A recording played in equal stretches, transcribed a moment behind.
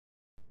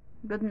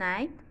Good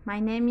night. My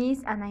name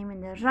is Ana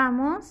Jimenez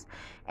Ramos,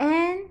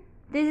 and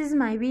this is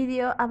my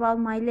video about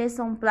my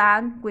lesson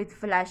plan with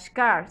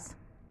flashcards.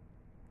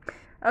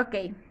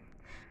 Okay,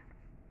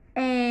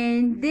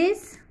 and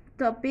this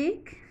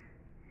topic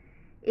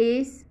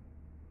is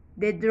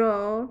the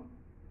draws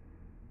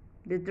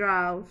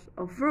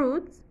of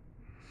fruits,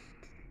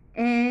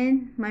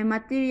 and my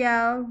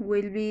material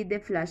will be the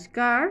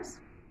flashcards.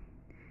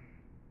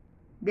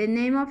 The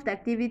name of the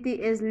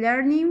activity is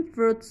Learning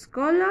Fruits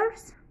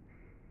Colors.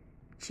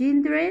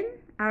 Children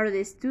are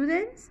the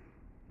students,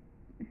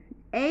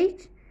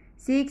 age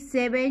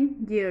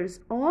 6-7 years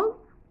old,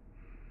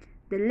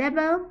 the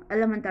level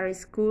elementary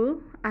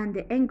school, and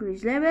the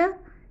English level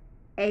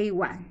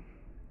A1.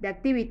 The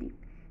activity: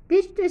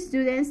 teach the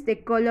students the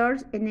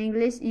colors in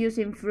English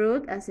using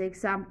fruit as an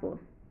example,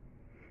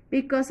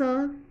 because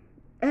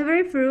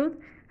every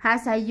fruit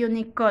has a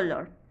unique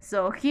color.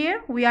 So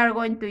here we are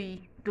going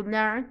to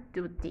learn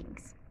two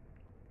things: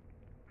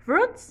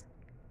 fruits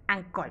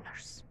and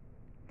colors.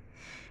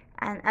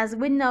 And as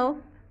we know,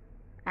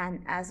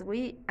 and as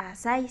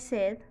I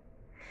said,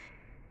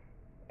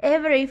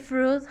 every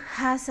fruit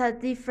has a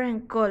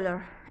different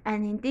color,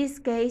 and in this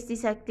case,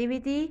 this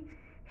activity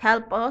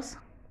helps us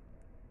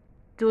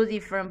two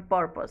different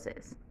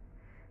purposes: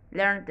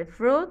 learn the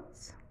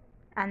fruits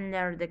and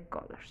learn the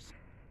colors.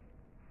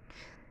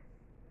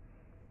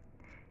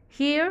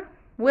 Here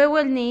we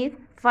will need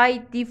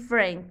 5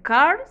 different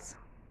cards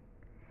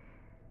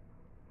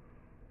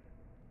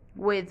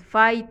with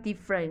 5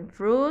 different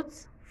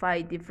fruits,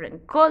 5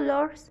 different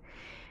colors,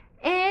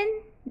 and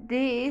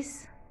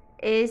this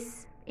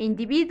is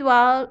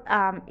individual.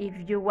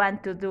 If you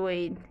want to do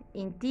it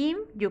in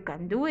team, you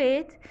can do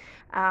it.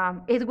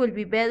 It will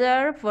be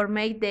better for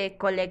make the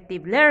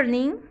collective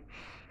learning.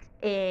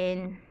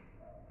 And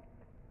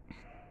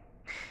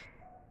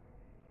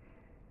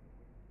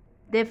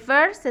the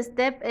first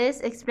step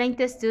is explain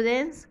to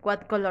students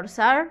what colors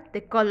are, the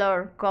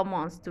color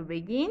commons to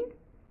begin,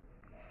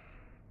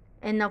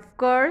 and of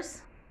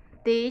course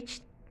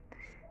teach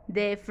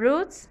the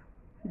fruits,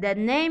 the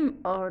name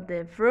of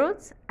the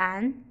fruits,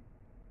 and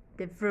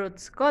the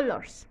fruits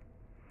colors.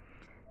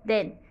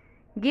 Then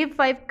give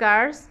 5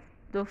 cards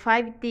to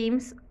 5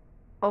 teams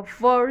of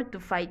 4 to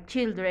 5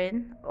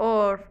 children,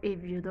 or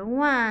if you don't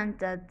want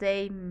that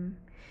they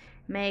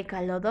make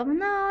a lot of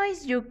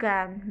noise, you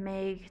can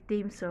make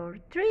teams of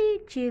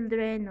 3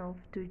 children or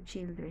 2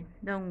 children,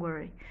 don't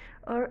worry.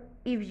 Or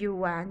if you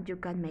want, you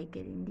can make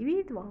it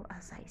individual,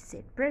 as I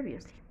said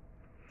previously.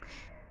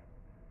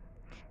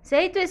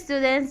 Say to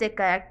students the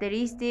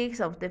characteristics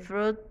of the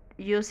fruit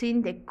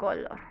using the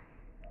color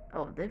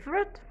of the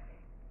fruit.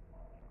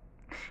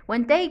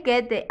 When they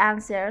get the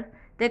answer,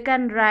 they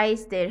can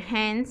raise their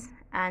hands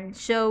and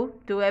show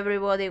to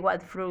everybody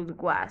what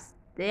fruit was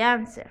the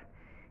answer.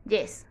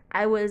 Yes,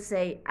 I will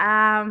say,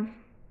 I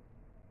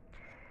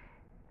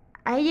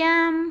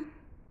am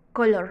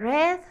color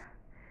red,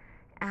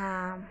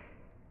 and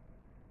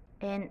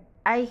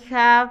I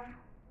have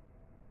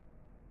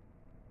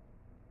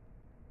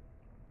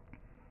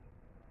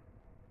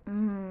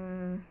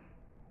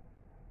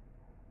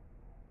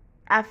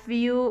a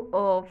few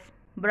of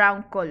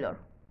brown color.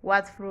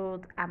 What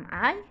fruit am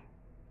I?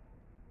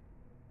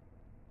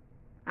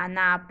 An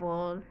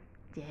apple.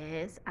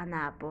 Yes, an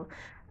apple.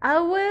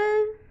 I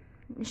will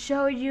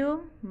show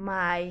you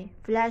my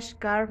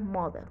flashcard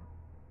model.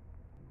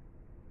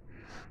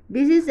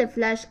 This is a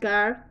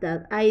flashcard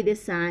that I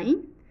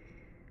designed.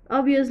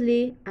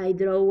 Obviously, I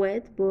draw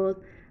it,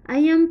 but I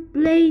am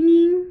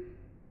planning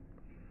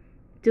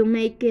to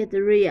make it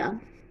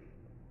real.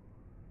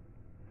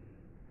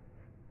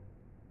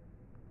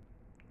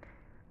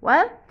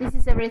 Well, this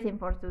is everything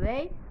for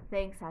today.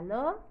 Thanks a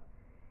lot,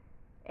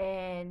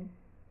 and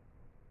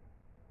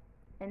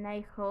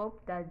I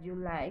hope that you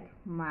like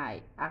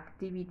my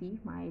activity,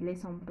 my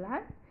lesson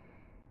plan,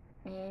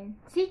 and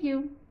see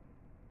you.